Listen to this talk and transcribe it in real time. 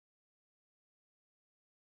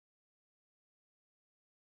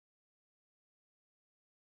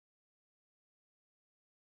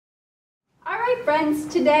All right,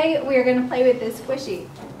 friends, today we are going to play with this squishy,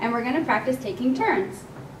 and we're going to practice taking turns.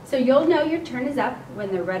 So you'll know your turn is up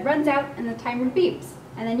when the red runs out and the timer beeps,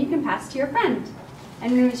 and then you can pass to your friend.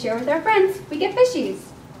 And when we share with our friends, we get fishies.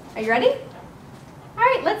 Are you ready? All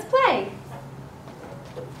right, let's play.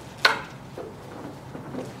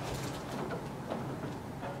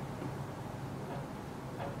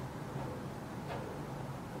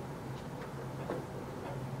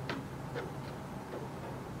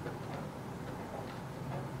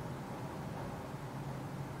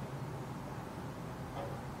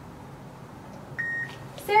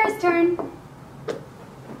 Sarah's turn.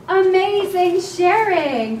 Amazing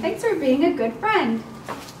sharing. Thanks for being a good friend.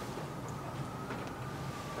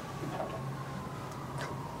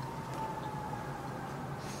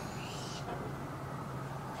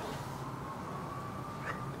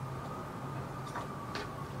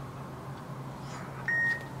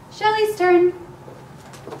 Shelly's turn.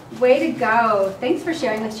 Way to go. Thanks for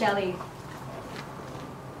sharing with Shelly.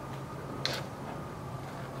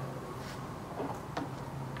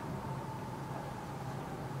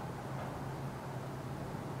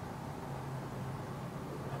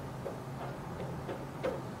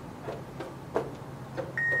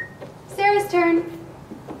 Sarah's turn.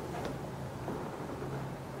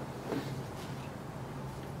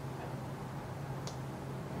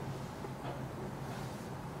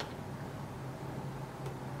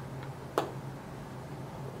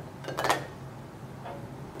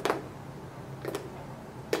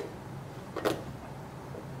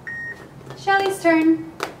 Shelly's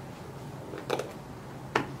turn.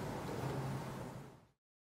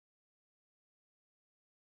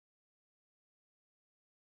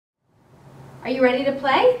 Are you ready to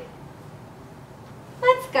play?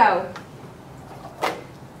 Let's go.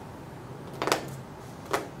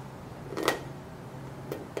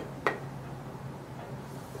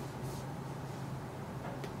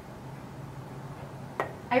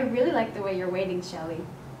 I really like the way you're waiting, Shelly.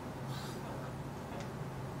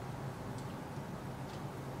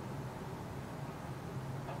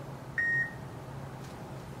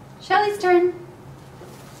 Shelly's turn.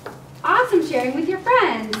 Awesome sharing with your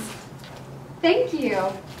friends. Thank you.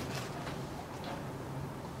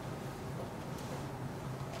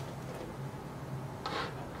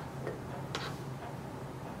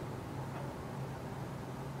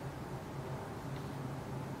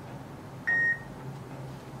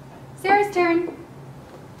 Sarah's turn.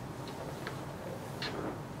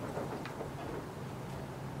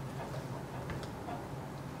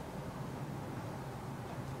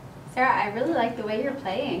 Sarah, I really like the way you're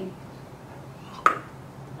playing.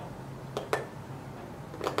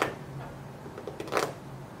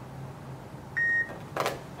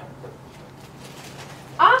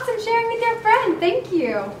 Awesome sharing with your friend. Thank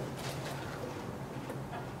you.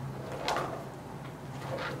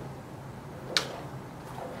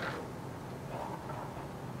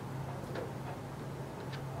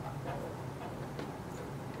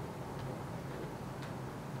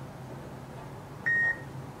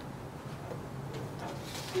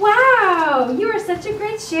 Wow, you are such a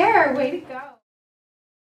great sharer. Way to go. Are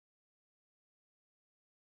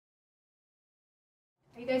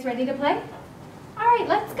you guys ready to play? All right,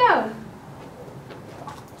 let's go.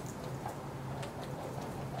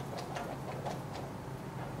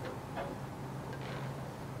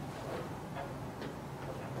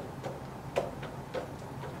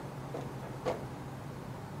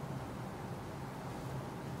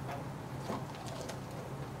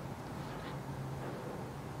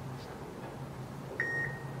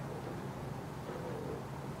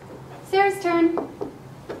 Sarah's turn.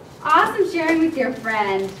 Awesome sharing with your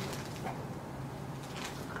friend.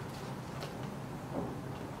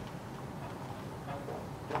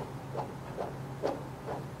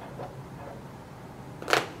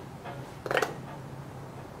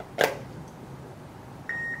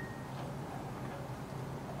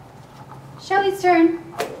 Shelly's turn.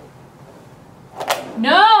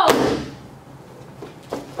 No!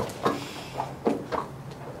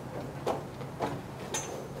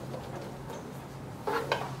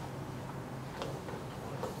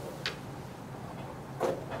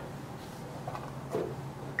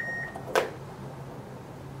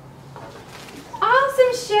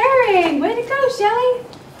 Awesome sharing! Way to go, Shelly!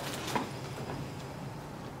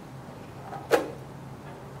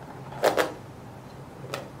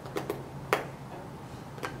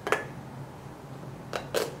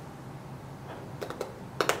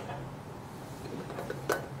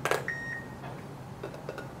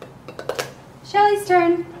 Shelly's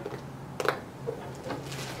turn.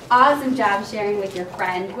 Awesome job sharing with your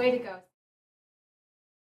friend. Way to go.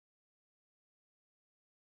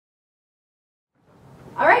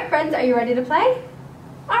 All right, friends, are you ready to play?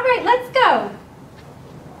 All right, let's go.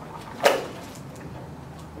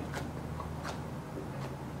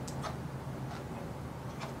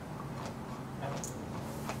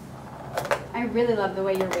 I really love the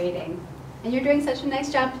way you're waiting. And you're doing such a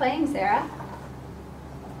nice job playing, Sarah.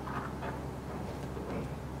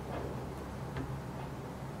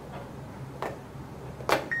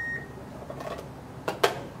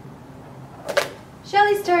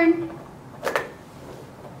 Shelly's turn.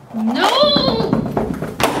 No!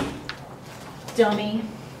 Dummy.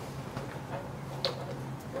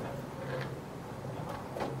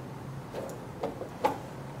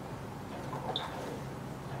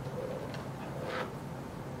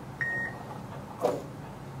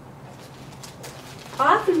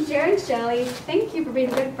 Awesome sharing, Shelly. Thank you for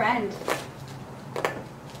being a good friend.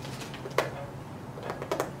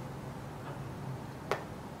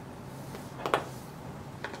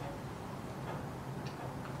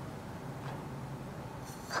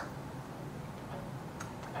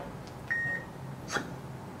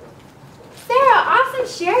 Sarah, awesome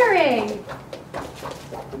sharing.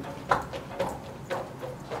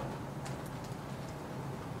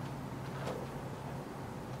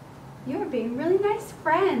 You're being really nice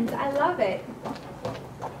friends. I love it.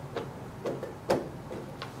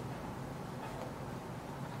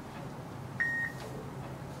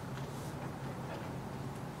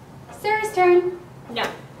 Sarah's turn. No.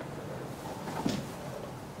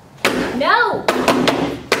 No!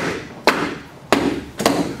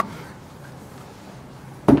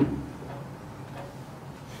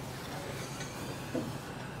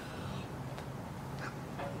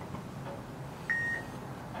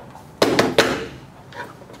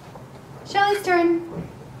 Shelly's turn.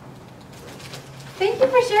 Thank you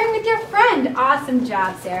for sharing with your friend. Awesome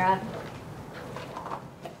job, Sarah.